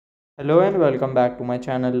Hello and welcome back to my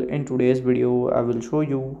channel. In today's video, I will show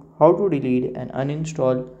you how to delete and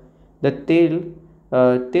uninstall the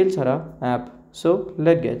Telstra app. So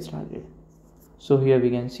let's get started. So here we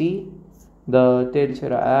can see the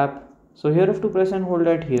Telstra app. So here you have to press and hold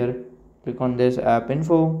it here. Click on this app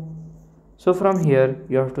info. So from here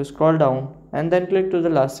you have to scroll down and then click to the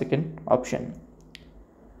last second option.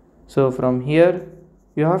 So from here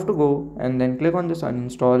you have to go and then click on this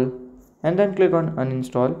uninstall and then click on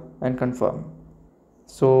uninstall and confirm.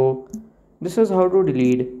 So this is how to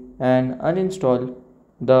delete and uninstall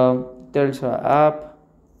the Telstra app.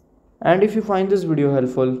 And if you find this video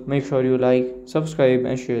helpful, make sure you like, subscribe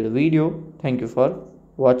and share the video. Thank you for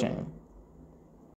watching.